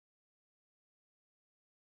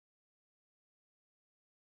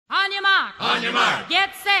On your mark. On your mark.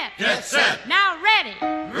 Get set. Get set. Now ready.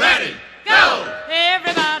 Ready. Go.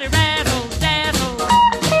 Everybody razzle dazzle.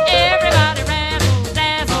 Everybody razzle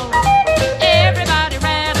dazzle. Everybody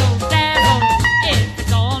razzle dazzle.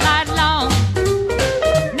 It's all night long.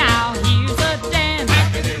 Now here's a dance.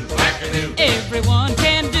 Wackadoo, wackadoo. Everyone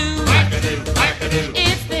can do. Wackadoo, wackadoo.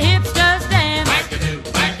 It's the hipsters dance. Wackadoo,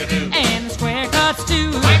 wackadoo. And the square cuts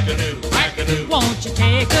too. Wackadoo, wackadoo. Won't you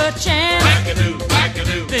take a chance? Wackadoo,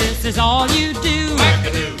 wackadoo. This is all you do.